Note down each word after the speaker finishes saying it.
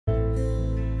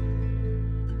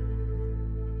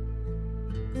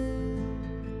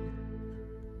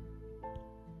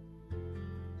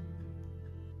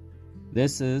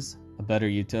This is A Better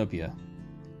Utopia,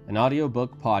 an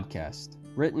audiobook podcast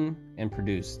written and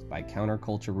produced by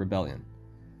Counterculture Rebellion,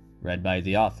 read by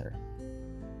the author.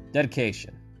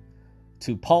 Dedication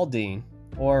to Paul Dean,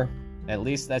 or at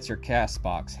least that's your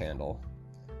Castbox handle.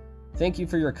 Thank you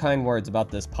for your kind words about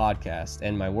this podcast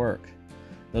and my work.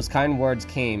 Those kind words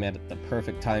came at the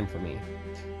perfect time for me.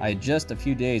 I had just a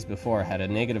few days before had a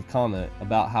negative comment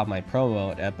about how my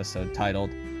promo episode titled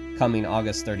Coming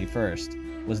August 31st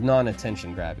was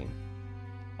non-attention grabbing.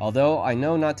 Although I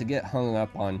know not to get hung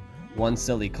up on one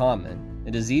silly comment,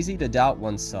 it is easy to doubt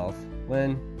oneself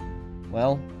when,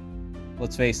 well,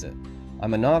 let's face it,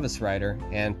 I'm a novice writer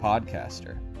and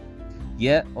podcaster.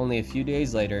 Yet, only a few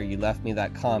days later, you left me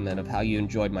that comment of how you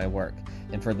enjoyed my work,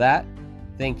 and for that,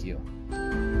 thank you.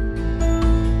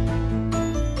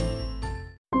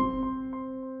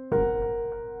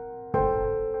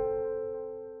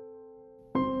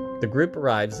 The group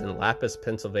arrives in Lapis,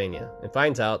 Pennsylvania, and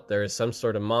finds out there is some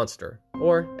sort of monster,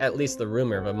 or at least the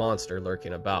rumor of a monster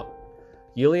lurking about.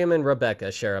 Julian and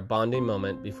Rebecca share a bonding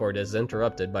moment before it is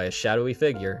interrupted by a shadowy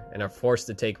figure and are forced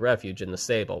to take refuge in the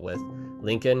stable with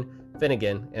Lincoln,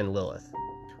 Finnegan, and Lilith.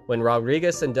 When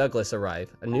Rodriguez and Douglas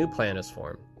arrive, a new plan is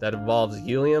formed that involves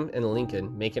Julian and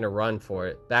Lincoln making a run for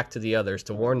it back to the others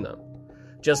to warn them.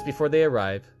 Just before they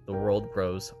arrive, the world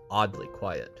grows oddly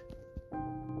quiet.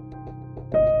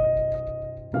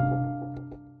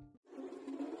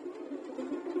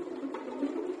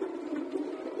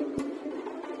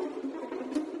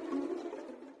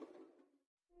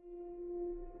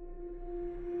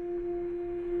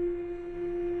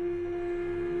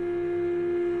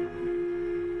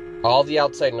 All the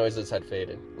outside noises had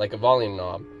faded, like a volume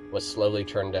knob was slowly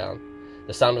turned down.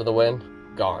 The sound of the wind,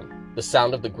 gone. The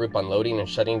sound of the group unloading and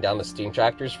shutting down the steam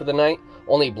tractors for the night,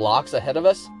 only blocks ahead of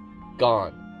us,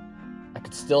 gone. I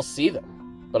could still see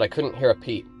them, but I couldn't hear a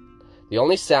peep. The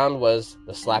only sound was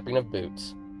the slapping of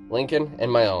boots, Lincoln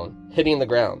and my own, hitting the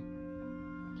ground.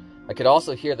 I could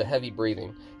also hear the heavy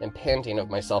breathing and panting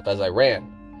of myself as I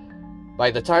ran. By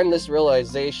the time this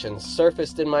realization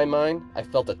surfaced in my mind, I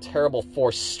felt a terrible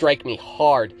force strike me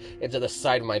hard into the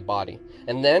side of my body.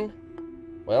 And then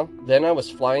I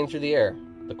was flying through the air,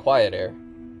 the quiet air,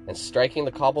 and striking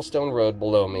the cobblestone road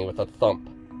below me with a thump.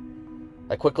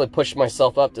 I quickly pushed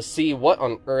myself up to see what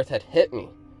on earth had hit me,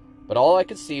 but all I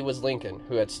could see was Lincoln,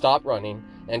 who had stopped running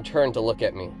and turned to look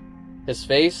at me. His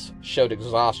face showed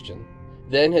exhaustion.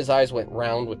 Then his eyes went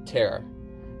round with terror.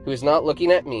 He was not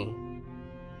looking at me,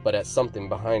 but at something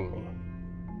behind me.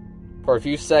 For a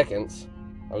few seconds,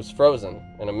 I was frozen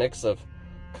in a mix of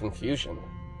confusion.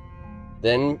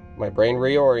 Then my brain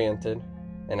reoriented,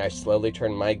 and I slowly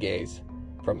turned my gaze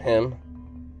from him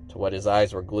to what his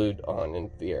eyes were glued on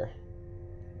in fear.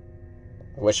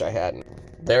 I wish I hadn't.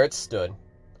 There it stood,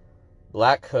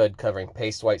 black hood covering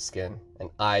paste-white skin and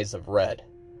eyes of red.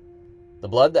 The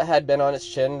blood that had been on its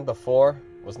chin before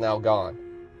was now gone.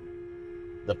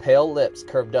 The pale lips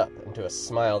curved up into a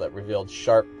smile that revealed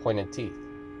sharp, pointed teeth.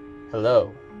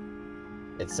 "Hello,"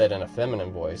 it said in a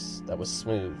feminine voice that was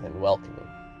smooth and welcoming.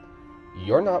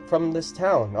 "You're not from this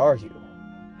town, are you?"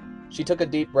 She took a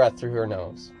deep breath through her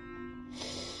nose.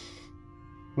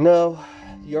 "No,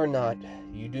 you're not.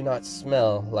 You do not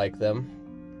smell like them.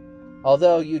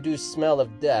 Although you do smell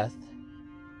of death.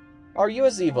 Are you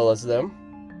as evil as them?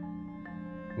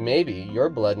 Maybe your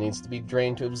blood needs to be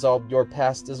drained to absolve your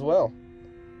past as well."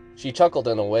 She chuckled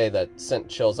in a way that sent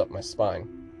chills up my spine.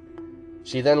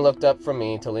 She then looked up from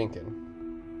me to Lincoln.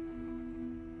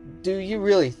 "Do you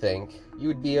really think you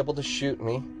would be able to shoot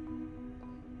me?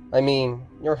 I mean,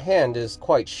 your hand is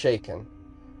quite shaken."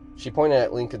 She pointed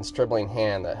at Lincoln's trembling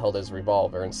hand that held his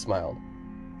revolver and smiled.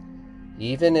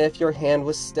 "Even if your hand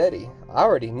was steady, I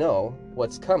already know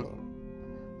what's coming.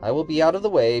 I will be out of the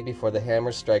way before the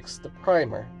hammer strikes the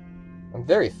primer. I'm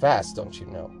very fast, don't you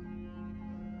know?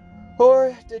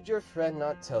 Or did your friend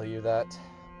not tell you that?"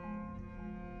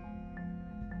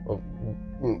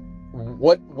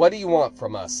 What do you want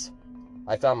from us?"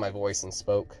 I found my voice and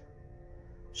spoke.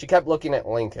 She kept looking at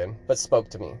Lincoln, but spoke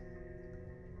to me.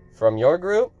 "From your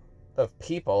group of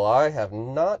people, I have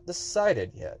not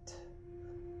decided yet.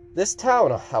 This town,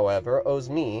 however,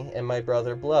 owes me and my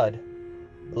brother blood.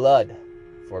 Blood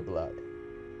for blood."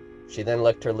 She then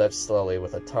licked her lips slowly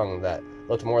with a tongue that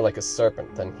looked more like a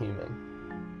serpent than human.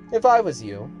 "If I was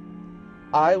you,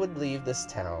 I would leave this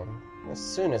town as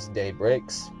soon as day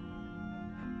breaks.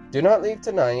 Do not leave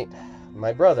tonight.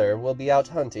 My brother will be out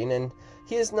hunting, and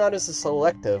he is not as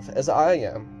selective as I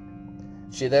am."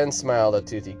 She then smiled a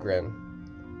toothy grin.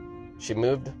 She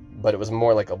moved, but it was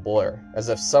more like a blur, as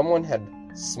if someone had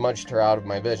smudged her out of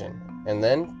my vision, and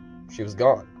then she was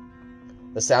gone.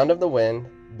 The sound of the wind,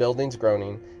 buildings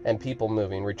groaning, and people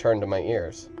moving returned to my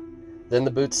ears. Then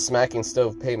the boots smacking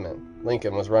stove pavement.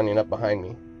 Lincoln was running up behind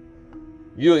me.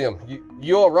 "William,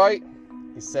 you all right?"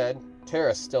 he said.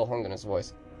 Terror still hung in his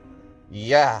voice.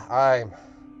 "Yeah,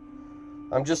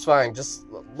 I'm just fine. Just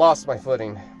lost my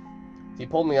footing." He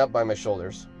pulled me up by my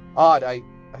shoulders. Odd, I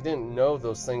didn't know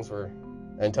those things were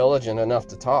intelligent enough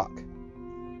to talk.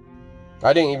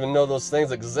 I didn't even know those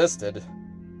things existed.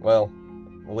 Well,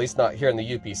 at least not here in the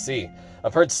UPC.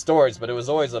 I've heard stories, but it was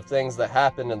always of things that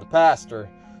happened in the past or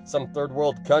some third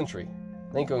world country.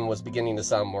 Lincoln was beginning to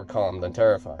sound more calm than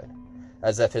terrified,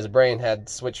 as if his brain had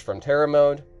switched from terror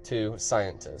mode to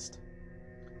scientist.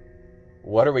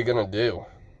 "What are we gonna do?"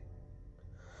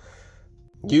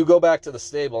 "You go back to the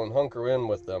stable and hunker in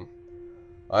with them.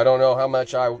 I don't know how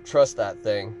much I trust that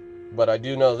thing, but I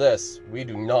do know this: we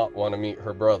do not want to meet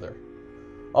her brother.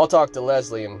 I'll talk to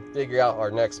Leslie and figure out our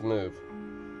next move.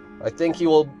 I think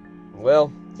he'll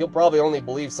probably only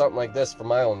believe something like this from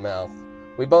my own mouth."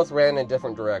 We both ran in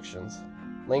different directions.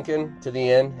 Lincoln to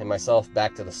the inn and myself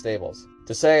back to the stables.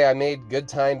 To say I made good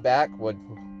time back would,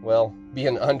 be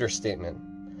an understatement.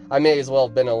 I may as well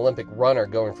have been an Olympic runner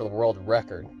going for the world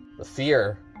record. The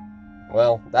fear,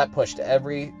 that pushed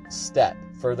every step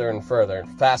further and further,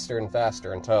 faster and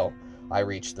faster until I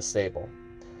reached the stable.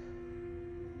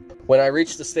 When I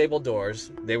reached the stable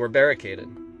doors, they were barricaded,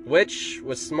 which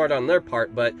was smart on their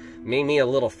part, but made me a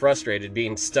little frustrated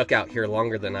being stuck out here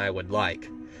longer than I would like.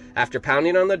 After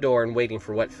pounding on the door and waiting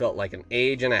for what felt like an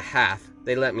age and a half,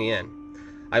 they let me in.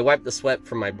 I wiped the sweat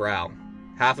from my brow.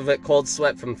 Half of it cold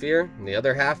sweat from fear, and the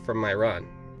other half from my run.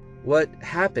 "What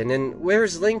happened, and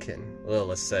where's Lincoln?"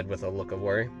 Lilith said with a look of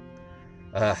worry.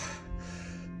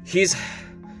 He's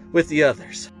with the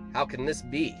others." "How can this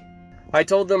be?" I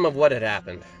told them of what had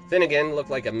happened. Finnegan looked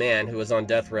like a man who was on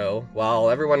death row, while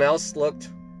everyone else looked,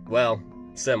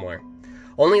 similar.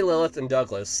 Only Lilith and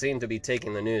Douglas seemed to be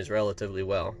taking the news relatively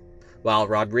well, while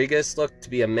Rodriguez looked to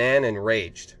be a man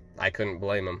enraged. I couldn't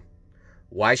blame him.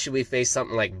 Why should we face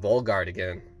something like Volgogard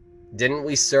again? Didn't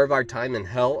we serve our time in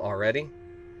hell already?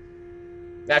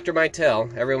 After my tale,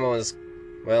 everyone was,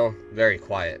 very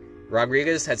quiet.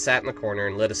 Rodriguez had sat in the corner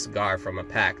and lit a cigar from a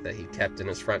pack that he kept in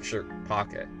his front shirt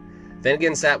pocket.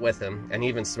 Finnegan sat with him and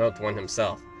even smoked one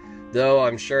himself, though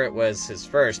I'm sure it was his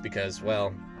first because,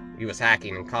 he was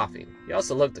hacking and coughing. He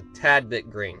also looked a tad bit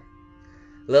green.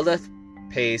 Lilith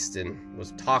paced and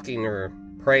was talking or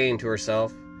praying to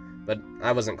herself, but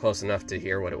I wasn't close enough to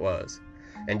hear what it was.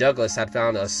 And Douglas had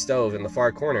found a stove in the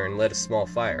far corner and lit a small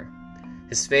fire.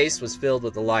 His face was filled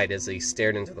with the light as he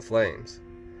stared into the flames.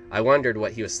 I wondered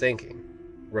what he was thinking.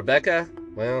 Rebecca,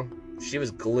 she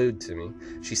was glued to me.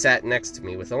 She sat next to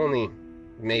me with only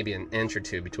maybe an inch or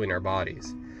two between our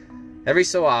bodies. Every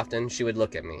so often she would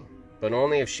look at me, but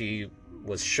only if she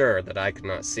was sure that I could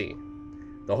not see.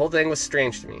 The whole thing was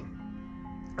strange to me.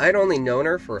 I had only known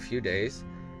her for a few days,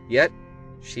 yet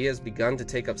she has begun to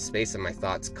take up space in my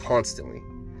thoughts constantly.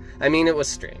 It was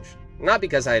strange. Not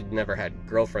because I had never had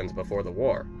girlfriends before the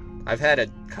war. I've had a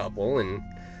couple, and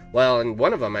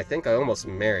one of them I think I almost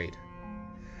married.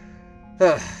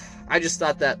 I just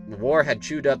thought that the war had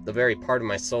chewed up the very part of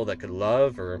my soul that could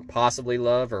love, or possibly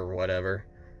love, or whatever.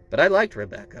 But I liked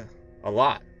Rebecca. A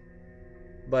lot.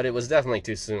 But it was definitely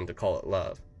too soon to call it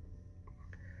love.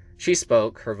 She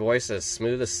spoke, her voice as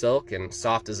smooth as silk and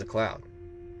soft as a cloud.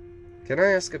 "Can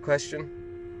I ask a question?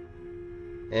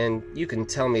 And you can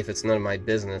tell me if it's none of my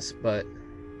business, but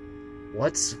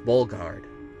what's Volgogard?"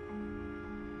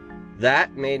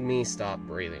 That made me stop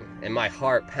breathing, and my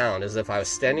heart pound as if I was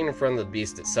standing in front of the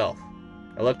beast itself.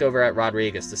 I looked over at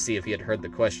Rodriguez to see if he had heard the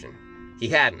question. He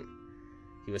hadn't.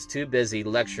 He was too busy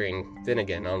lecturing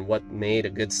Finnegan on what made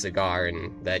a good cigar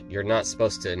and that you're not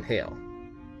supposed to inhale.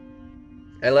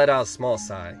 I let out a small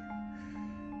sigh.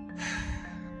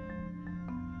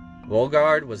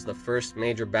 Volgogard was the first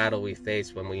major battle we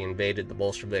faced when we invaded the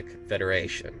Bolshevik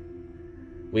Federation.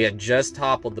 We had just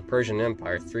toppled the Persian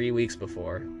Empire 3 weeks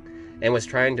before, and was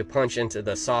trying to punch into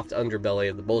the soft underbelly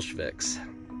of the Bolsheviks.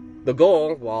 The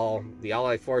goal, while the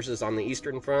Allied forces on the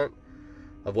Eastern Front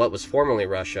of what was formerly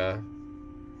Russia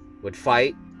would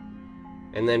fight,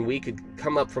 and then we could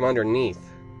come up from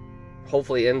underneath,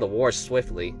 hopefully end the war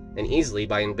swiftly and easily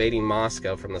by invading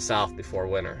Moscow from the south before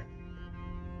winter.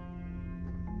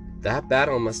 That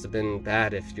battle must have been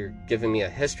bad if you're giving me a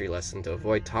history lesson to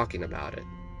avoid talking about it.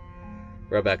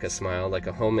 Rebecca smiled like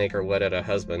a homemaker would at a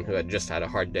husband who had just had a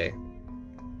hard day.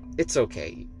 It's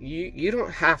okay. You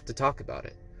don't have to talk about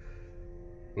it.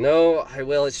 No, I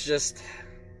will. It's just...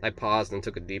 I paused and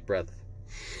took a deep breath.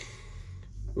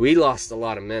 We lost a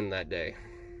lot of men that day.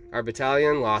 Our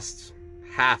battalion lost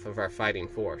half of our fighting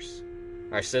force.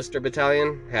 Our sister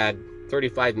battalion had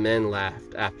 35 men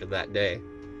left after that day.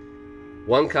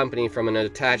 One company from an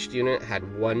attached unit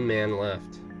had 1 man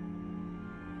left.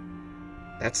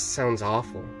 That sounds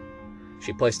awful.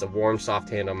 She placed a warm, soft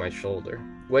hand on my shoulder,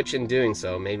 which in doing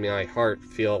so made my heart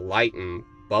feel light and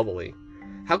bubbly.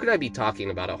 How could I be talking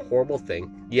about a horrible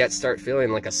thing, yet start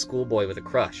feeling like a schoolboy with a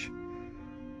crush?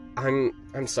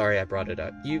 I'm sorry I brought it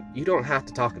up. You don't have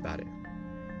to talk about it.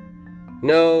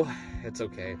 No, it's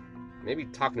okay. Maybe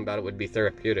talking about it would be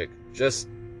therapeutic. Just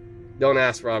don't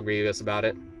ask Rodriguez about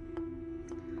it.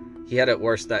 He had it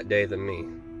worse that day than me.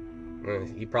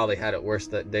 He probably had it worse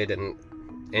that day than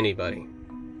anybody.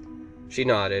 She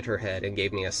nodded her head and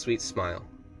gave me a sweet smile.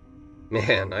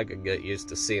 Man, I could get used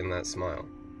to seeing that smile.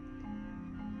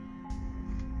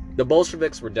 The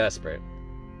Bolsheviks were desperate.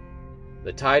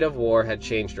 The tide of war had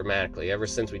changed dramatically ever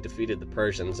since we defeated the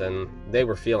Persians, and they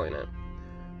were feeling it.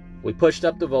 We pushed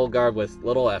up the Volgogard with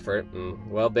little effort and,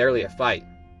 well, barely a fight.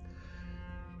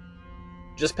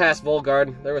 Just past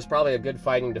Volgogard, there was probably a good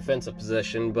fighting defensive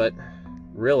position, but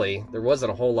really, there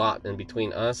wasn't a whole lot in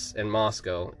between us and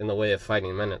Moscow in the way of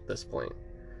fighting men at this point.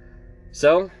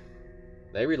 So,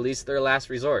 they released their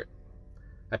last resort.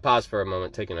 I paused for a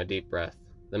moment, taking a deep breath.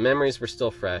 The memories were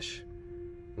still fresh.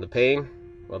 The pain,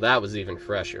 well, that was even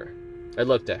fresher. I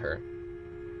looked at her.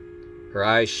 Her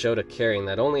eyes showed a caring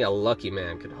that only a lucky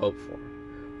man could hope for.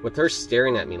 With her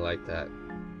staring at me like that,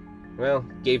 well,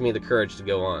 gave me the courage to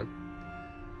go on.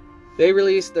 They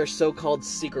released their so-called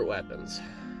secret weapons.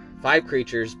 5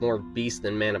 creatures, more beast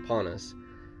than man upon us.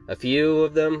 A few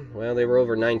of them, well, they were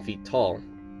over 9 feet tall.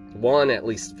 One at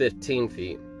least 15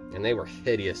 feet, and they were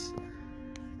hideous.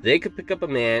 They could pick up a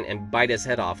man and bite his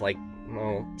head off like,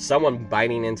 well, someone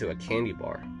biting into a candy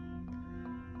bar.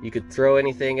 You could throw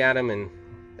anything at them and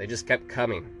they just kept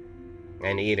coming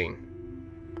and eating.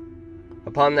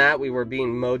 Upon that, we were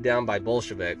being mowed down by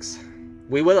Bolsheviks.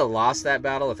 We would have lost that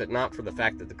battle if it not for the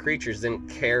fact that the creatures didn't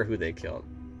care who they killed.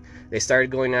 They started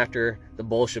going after the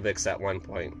Bolsheviks at one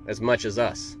point, as much as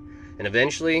us. And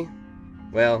eventually,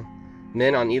 well,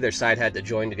 men on either side had to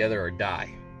join together or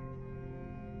die.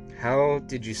 How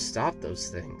did you stop those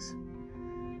things?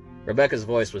 Rebecca's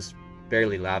voice was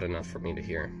barely loud enough for me to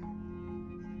hear.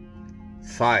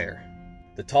 Fire.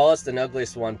 The tallest and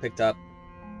ugliest one picked up,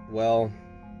 well,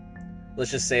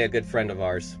 let's just say a good friend of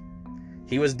ours.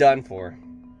 He was done for.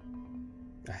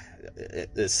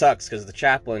 It sucks because the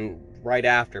chaplain right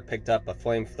after picked up a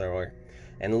flamethrower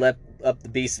and leapt up the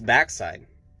beast's backside.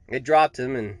 It dropped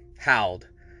him and howled.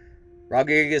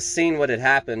 Rodriguez, seeing what had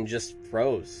happened, just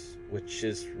froze, which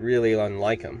is really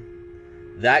unlike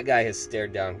him. That guy has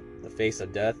stared down the face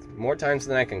of death more times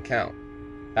than I can count.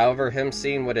 However, him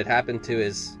seeing what had happened to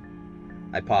his...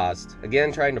 I paused,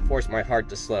 again trying to force my heart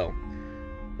to slow.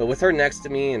 But with her next to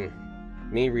me and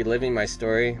me reliving my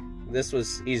story, this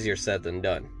was easier said than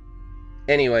done.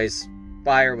 Anyways,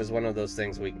 fire was one of those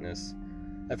things' weakness.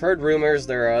 I've heard rumors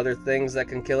there are other things that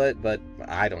can kill it, but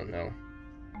I don't know.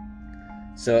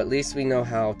 So at least we know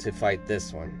how to fight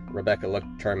this one. Rebecca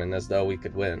looked determined, as though we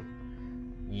could win.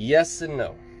 Yes and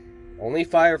no. Only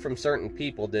fire from certain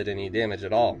people did any damage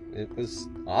at all. It was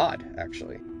odd,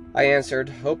 actually. I answered,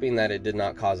 hoping that it did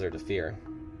not cause her to fear.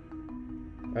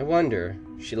 I wonder.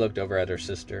 She looked over at her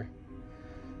sister.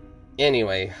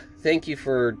 Anyway, thank you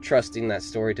for trusting that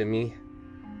story to me.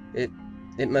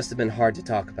 It must have been hard to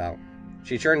talk about.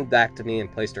 She turned back to me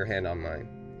and placed her hand on mine.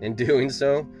 In doing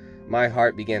so, my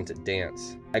heart began to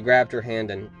dance. I grabbed her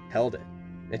hand and held it.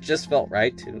 It just felt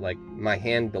right to, like my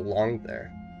hand belonged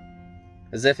there.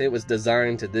 As if it was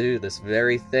designed to do this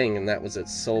very thing, and that was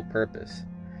its sole purpose.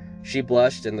 She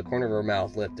blushed and the corner of her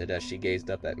mouth lifted as she gazed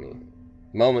up at me.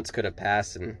 Moments could have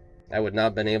passed and I would not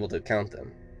have been able to count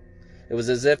them. It was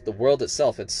as if the world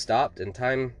itself had stopped and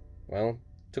time, well,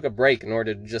 took a break in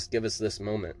order to just give us this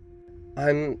moment.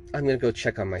 I'm gonna go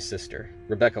check on my sister.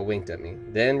 Rebecca winked at me,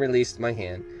 then released my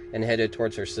hand and headed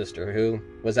towards her sister, who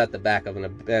was at the back of an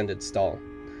abandoned stall.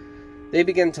 They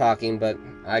began talking, but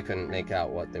I couldn't make out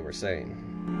what they were saying.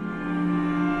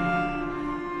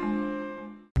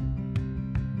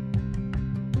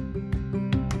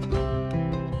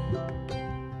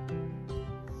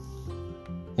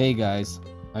 Hey guys,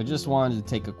 I just wanted to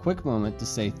take a quick moment to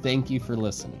say thank you for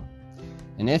listening.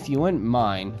 And if you wouldn't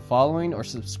mind following or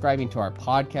subscribing to our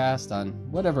podcast on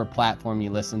whatever platform you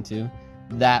listen to,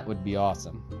 that would be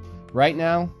awesome. Right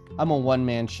now, I'm a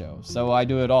one-man show, so I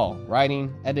do it all: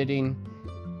 writing, editing,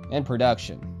 and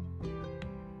production.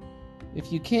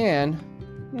 If you can,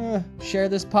 share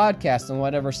this podcast on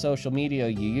whatever social media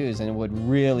you use, and it would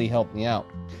really help me out.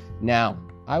 Now,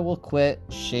 I will quit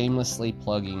shamelessly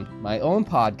plugging my own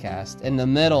podcast in the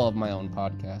middle of my own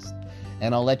podcast,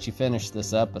 and I'll let you finish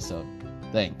this episode.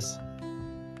 Thanks.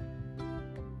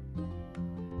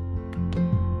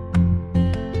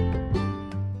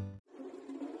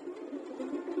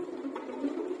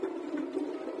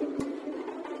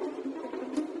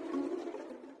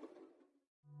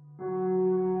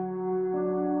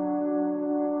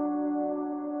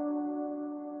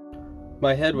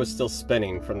 My head was still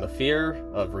spinning from the fear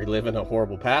of reliving a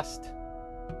horrible past,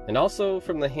 and also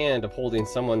from the hand of holding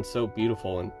someone so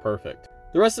beautiful and perfect.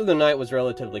 The rest of the night was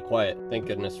relatively quiet, thank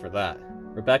goodness for that.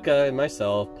 Rebecca and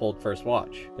myself pulled first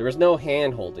watch. There was no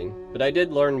hand holding, but I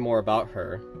did learn more about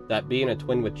her, that being a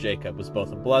twin with Jacob was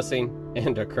both a blessing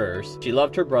and a curse. She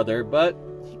loved her brother, but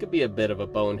he could be a bit of a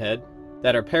bonehead.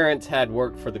 That her parents had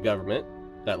worked for the government.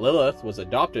 That Lilith was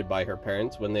adopted by her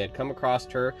parents when they had come across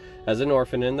her as an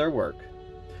orphan in their work.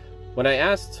 When I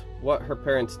asked what her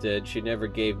parents did, she never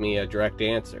gave me a direct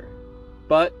answer,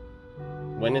 but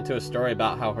went into a story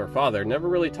about how her father never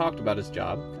really talked about his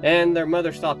job, and their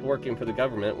mother stopped working for the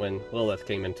government when Lilith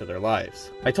came into their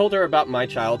lives. I told her about my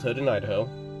childhood in Idaho,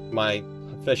 my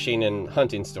fishing and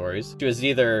hunting stories. She was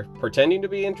either pretending to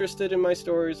be interested in my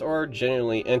stories or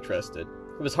genuinely interested.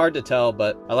 It was hard to tell,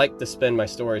 but I liked to spin my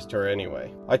stories to her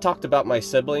anyway. I talked about my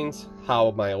siblings, how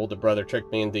my older brother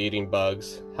tricked me into eating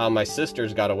bugs, how my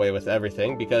sisters got away with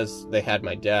everything because they had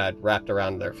my dad wrapped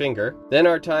around their finger. Then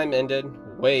our time ended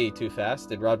way too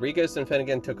fast, and Rodriguez and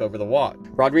Finnegan took over the watch.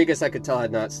 Rodriguez, I could tell,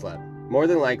 had not slept. More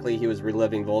than likely, he was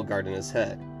reliving Volgogard in his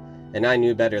head, and I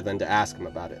knew better than to ask him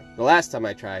about it. The last time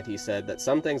I tried, he said that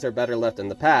some things are better left in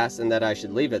the past and that I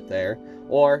should leave it there,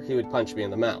 or he would punch me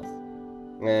in the mouth.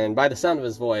 And by the sound of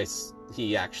his voice,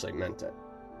 he actually meant it.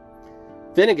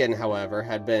 Finnegan, however,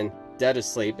 had been dead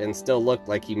asleep and still looked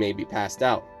like he may be passed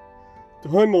out.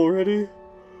 "Time already?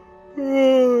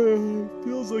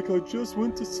 Feels like I just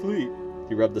went to sleep."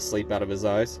 He rubbed the sleep out of his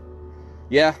eyes.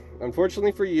 "Yeah,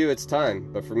 unfortunately for you, it's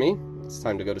time. But for me, it's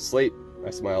time to go to sleep,"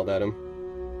 I smiled at him.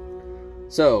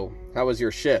 "So, how was your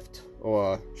shift?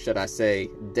 Or should I say,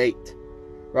 date?"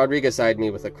 Rodriguez eyed me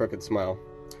with a crooked smile.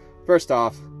 "First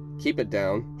off, keep it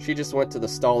down. She just went to the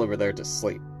stall over there to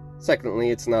sleep.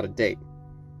 Secondly, it's not a date.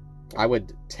 I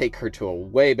would take her to a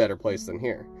way better place than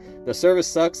here. The service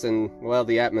sucks and, well,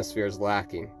 the atmosphere is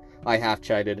lacking." I half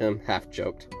chided him, half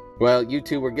joked. "Well, you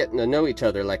two were getting to know each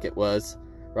other like it was,"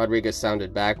 Rodriguez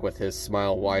sounded back with his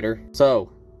smile wider. "So,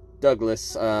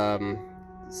 Douglas,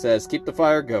 says keep the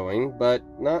fire going, but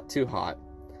not too hot."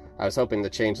 I was hoping to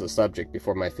change the subject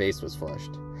before my face was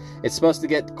flushed. "It's supposed to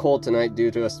get cold tonight due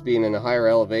to us being in a higher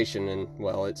elevation and,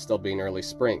 well, it's still being early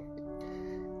spring.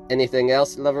 Anything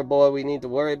else, lover boy, we need to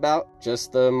worry about?"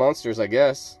 "Just the monsters, I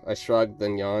guess." I shrugged,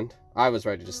 then yawned. I was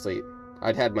ready to sleep.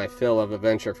 I'd had my fill of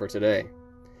adventure for today.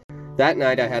 That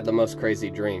night I had the most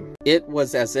crazy dream. It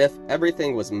was as if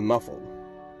everything was muffled.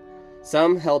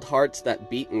 Some held hearts that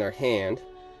beat in their hand,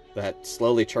 that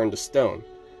slowly turned to stone.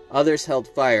 Others held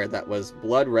fire that was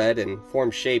blood red and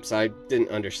formed shapes I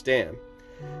didn't understand.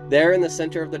 There in the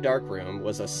center of the dark room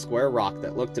was a square rock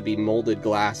that looked to be molded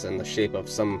glass in the shape of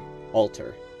some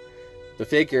altar. The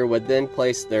figure would then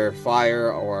place their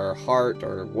fire or heart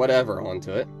or whatever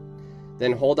onto it,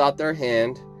 then hold out their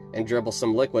hand and dribble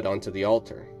some liquid onto the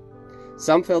altar.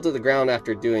 Some fell to the ground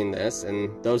after doing this,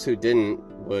 and those who didn't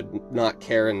would not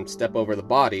care and step over the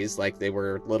bodies like they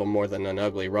were little more than an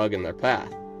ugly rug in their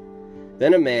path.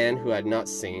 Then a man who I had not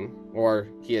seen, or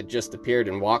he had just appeared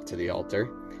and walked to the altar,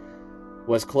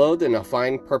 was clothed in a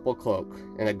fine purple cloak,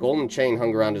 and a golden chain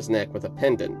hung around his neck with a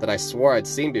pendant that I swore I'd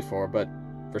seen before, but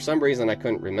for some reason I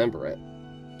couldn't remember it.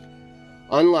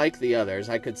 Unlike the others,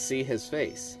 I could see his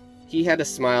face. He had a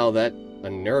smile that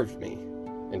unnerved me.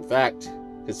 In fact,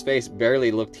 his face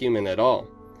barely looked human at all.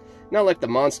 Not like the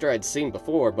monster I'd seen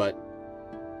before, but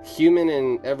human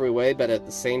in every way, but at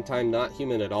the same time not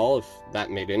human at all, if that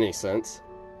made any sense.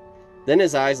 Then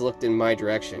his eyes looked in my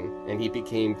direction, and he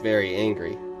became very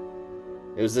angry.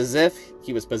 It was as if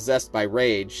he was possessed by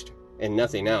rage and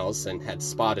nothing else, and had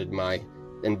spotted my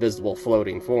invisible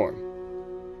floating form.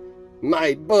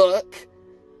 "My book!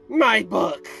 My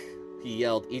book!" he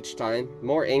yelled each time,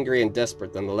 more angry and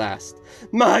desperate than the last.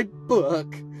 "My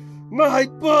book! My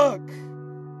book!"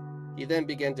 He then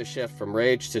began to shift from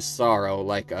rage to sorrow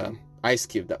like a ice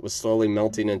cube that was slowly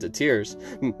melting into tears.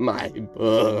 "My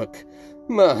book!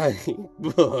 My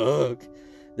book!"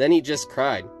 Then he just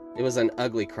cried. It was an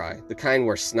ugly cry, the kind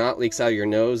where snot leaks out of your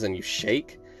nose and you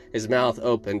shake. His mouth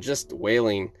open, just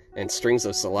wailing, and strings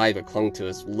of saliva clung to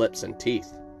his lips and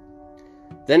teeth.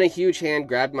 Then a huge hand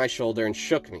grabbed my shoulder and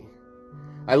shook me.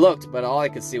 I looked, but all I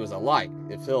could see was a light.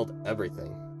 It filled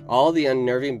everything. All the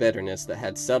unnerving bitterness that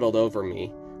had settled over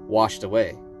me washed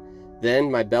away.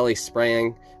 Then my belly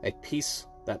sprang a peace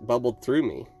that bubbled through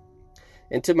me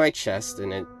into my chest,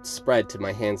 and it spread to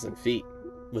my hands and feet.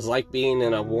 It was like being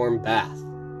in a warm bath.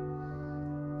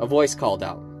 A voice called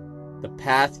out, "The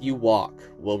path you walk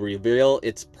will reveal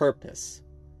its purpose.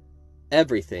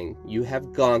 Everything you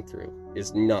have gone through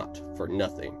is not for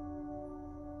nothing."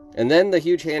 And then the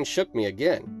huge hand shook me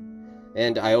again,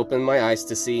 and I opened my eyes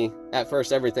to see. At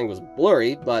first everything was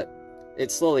blurry, but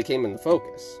it slowly came into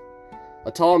focus.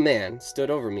 A tall man stood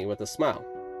over me with a smile.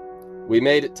 "We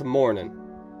made it to morning."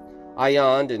 I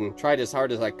yawned and tried as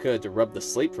hard as I could to rub the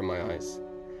sleep from my eyes,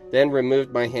 then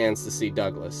removed my hands to see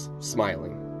Douglas,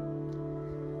 smiling.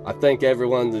 "I think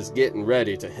everyone is getting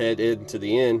ready to head into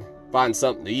the inn, find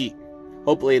something to eat.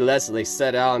 Hopefully Leslie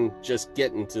set out on just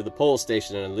getting to the pole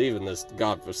station and leaving this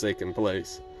godforsaken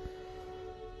place."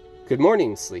 "Good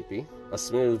morning, Sleepy." A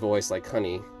smooth voice like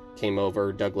honey came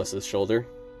over Douglas's shoulder.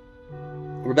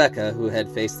 Rebecca, who had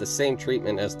faced the same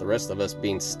treatment as the rest of us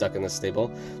being stuck in the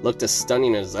stable, looked as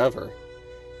stunning as ever.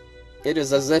 It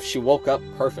is as if she woke up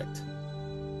perfect.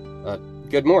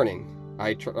 Good morning,"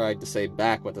 I tried to say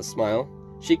back with a smile.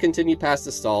 She continued past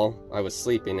the stall I was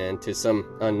sleeping in to some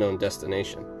unknown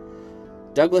destination.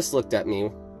 Douglas looked at me,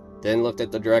 then looked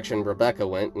at the direction Rebecca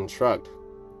went and shrugged.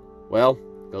 "Well,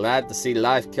 glad to see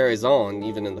life carries on,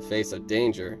 even in the face of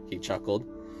danger," he chuckled.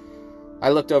 I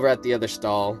looked over at the other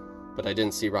stall, but I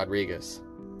didn't see Rodriguez.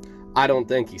 "I don't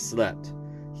think he slept.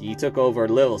 He took over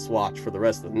Lilith's watch for the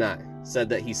rest of the night. Said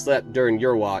that he slept during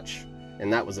your watch,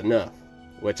 and that was enough,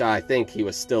 which I think he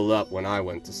was still up when I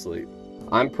went to sleep.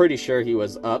 I'm pretty sure he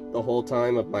was up the whole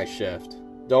time of my shift.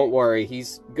 Don't worry,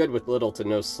 he's good with little to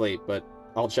no sleep, but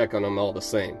I'll check on him all the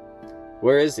same."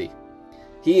 "Where is he?"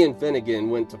 "He and Finnegan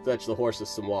went to fetch the horses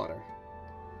some water."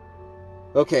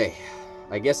 "Okay,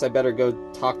 I guess I better go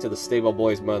talk to the stable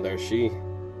boy's mother. She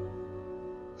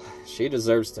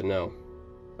deserves to know."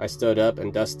 I stood up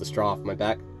and dusted the straw off my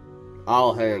back.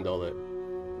 "I'll handle it.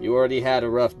 You already had a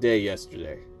rough day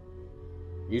yesterday."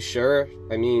 "You sure?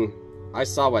 I mean, I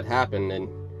saw what happened and,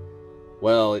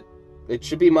 well, it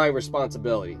should be my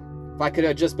responsibility. If I could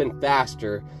have just been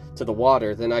faster to the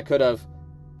water, then I could have..."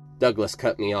 Douglas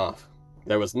cut me off.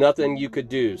 "There was nothing you could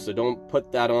do, so don't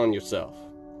put that on yourself.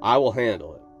 I will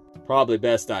handle it. Probably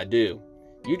best I do.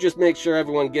 You just make sure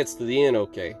everyone gets to the inn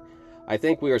okay. I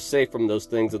think we are safe from those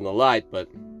things in the light, but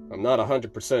I'm not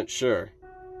 100% sure.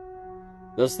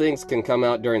 Those things can come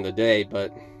out during the day,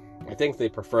 but I think they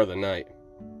prefer the night."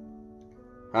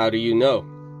 "How do you know?"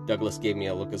 Douglas gave me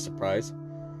a look of surprise.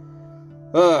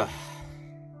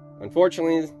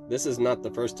 Unfortunately, this is not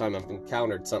the first time I've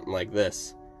encountered something like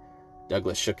this."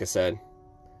 Douglas shook his head.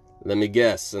 "Let me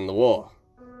guess, in the war."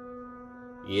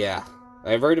 "Yeah."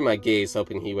 I averted my gaze,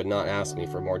 hoping he would not ask me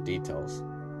for more details.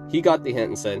 He got the hint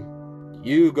and said,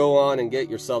 "You go on and get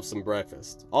yourself some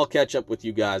breakfast. I'll catch up with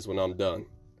you guys when I'm done."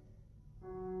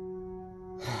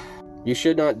 "You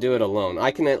should not do it alone.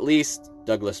 I can at least..."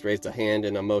 Douglas raised a hand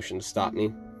in a motion to stop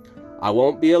me. "I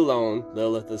won't be alone.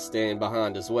 Lilith is staying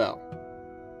behind as well.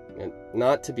 And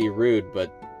not to be rude,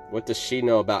 but what does she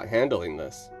know about handling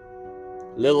this?"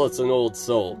 "Lilith's an old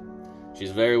soul.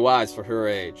 She's very wise for her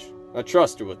age. I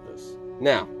trust her with this.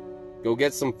 Now, go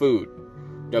get some food."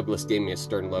 Douglas gave me a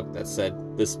stern look that said,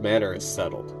 "This matter is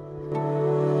settled."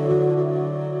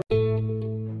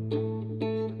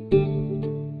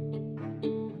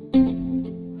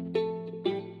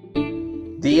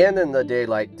 The inn in the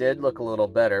daylight did look a little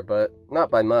better, but not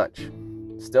by much.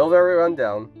 Still very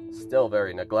rundown, still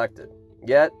very neglected,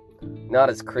 yet not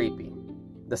as creepy.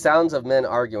 The sounds of men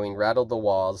arguing rattled the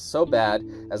walls so bad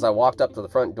as I walked up to the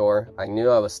front door, I knew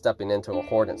I was stepping into a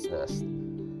hornet's nest.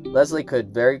 Leslie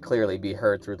could very clearly be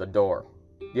heard through the door.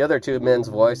 The other two men's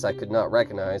voice I could not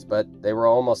recognize, but they were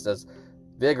almost as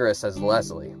vigorous as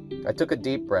Leslie. I took a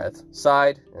deep breath,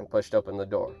 sighed, and pushed open the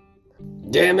door.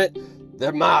 "Damn it!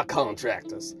 They're my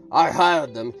contractors. I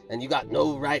hired them, and you got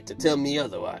no right to tell me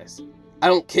otherwise. I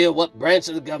don't care what branch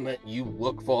of the government you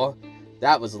work for."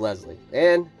 That was Leslie,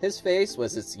 and his face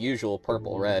was its usual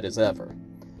purple red as ever.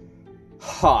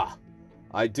 "Ha!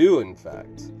 I do, in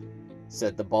fact,"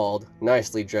 said the bald,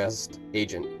 nicely dressed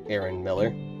Agent Aaron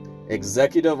Miller.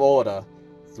 "Executive Order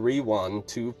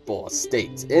 3124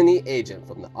 states any agent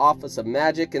from the Office of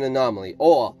Magic and Anomaly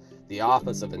or the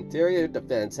Office of Interior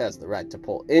Defense has the right to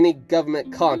pull any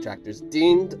government contractors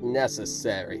deemed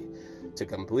necessary. to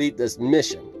complete this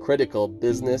mission, critical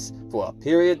business, for a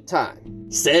period of time.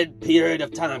 Said period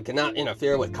of time cannot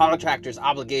interfere with contractor's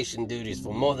obligation duties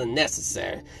for more than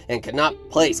necessary, and cannot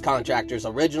place contractor's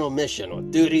original mission or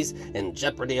duties in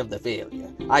jeopardy of the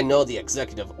failure. I know the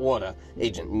executive order,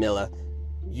 Agent Miller.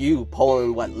 You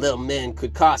pulling what little men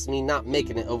could cost me not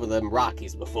making it over them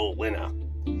Rockies before winter.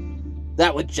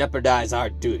 That would jeopardize our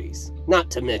duties. Not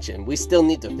to mention, we still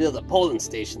need to fill the polling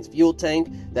station's fuel tank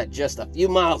that's just a few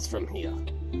miles from here.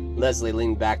 Leslie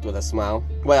leaned back with a smile.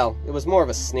 Well, it was more of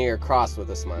a sneer crossed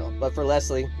with a smile, but for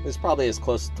Leslie, it was probably as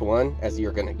close to one as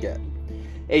you're gonna get.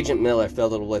 Agent Miller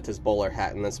fiddled with his bowler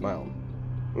hat and then smiled.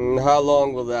 How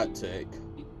long will that take?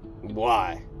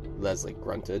 Why? Leslie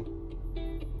grunted.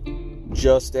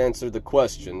 Just answer the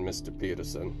question, Mr.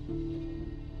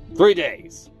 Peterson. 3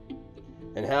 days.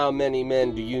 And how many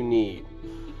men do you need?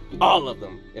 All of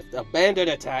them. If the bandit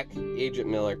attack... Agent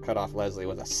Miller cut off Leslie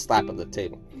with a slap of the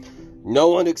table. No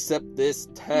one except this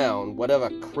town, whatever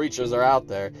creatures are out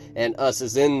there, and us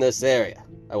is in this area.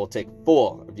 I will take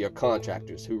 4 of your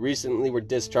contractors who recently were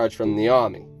discharged from the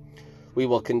army. We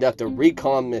will conduct a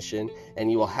recon mission,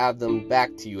 and you will have them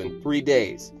back to you in 3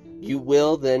 days. You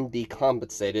will then be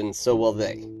compensated, and so will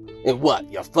they. And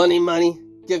what, your funny money?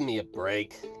 Give me a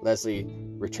break. Leslie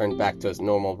returned back to his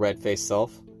normal red-faced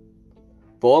self.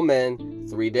 4 men,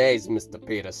 3 days, Mr.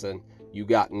 Peterson. You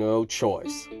got no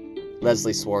choice.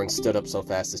 Leslie swore and stood up so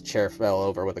fast his chair fell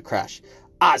over with a crash.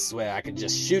 I swear I could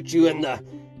just shoot you in the...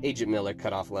 Agent Miller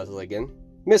cut off Leslie again.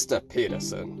 Mr.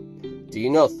 Peterson, do you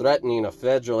know threatening a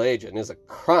federal agent is a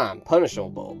crime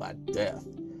punishable by death?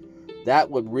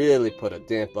 That would really put a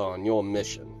damper on your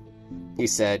mission, he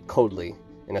said coldly,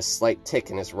 and a slight tick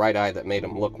in his right eye that made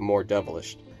him look more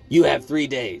devilish. You have 3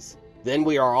 days. Then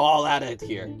we are all out of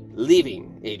here.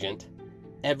 Leaving, Agent.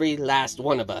 Every last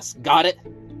one of us. Got it?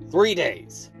 3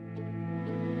 days.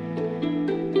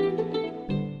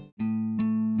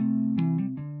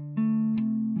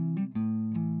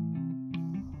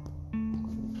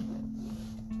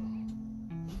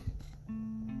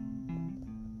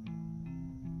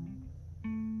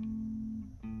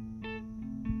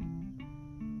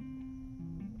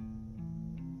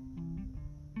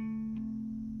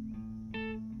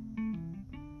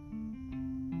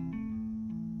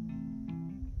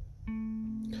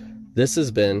 This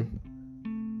has been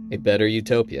A Better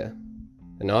Utopia,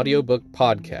 an audiobook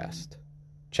podcast,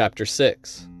 Chapter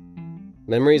 6,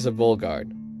 Memories of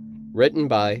Volgogard, written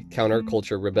by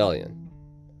Counterculture Rebellion.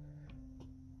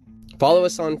 Follow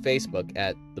us on Facebook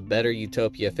at the Better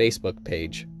Utopia Facebook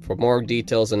page for more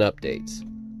details and updates.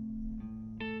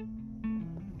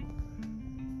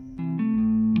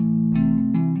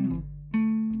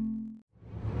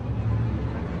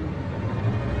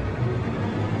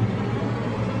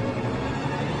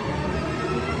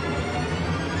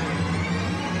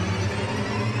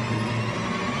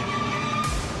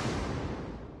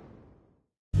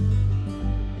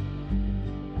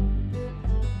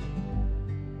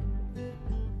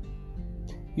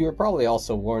 You are probably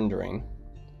also wondering,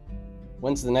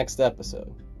 when's the next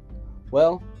episode?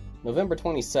 Well, November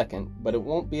 22nd, but it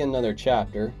won't be another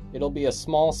chapter. It'll be a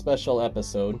small special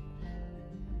episode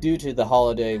due to the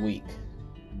holiday week.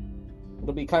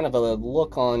 It'll be kind of a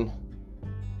look on,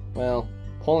 well,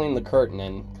 pulling the curtain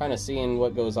and kind of seeing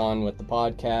what goes on with the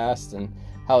podcast and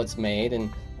how it's made and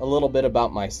a little bit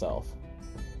about myself.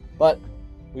 But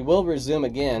we will resume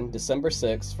again December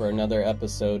 6th for another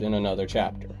episode in another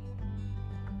chapter.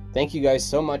 Thank you guys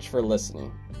so much for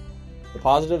listening. The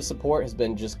positive support has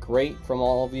been just great from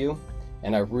all of you,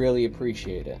 and I really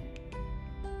appreciate it.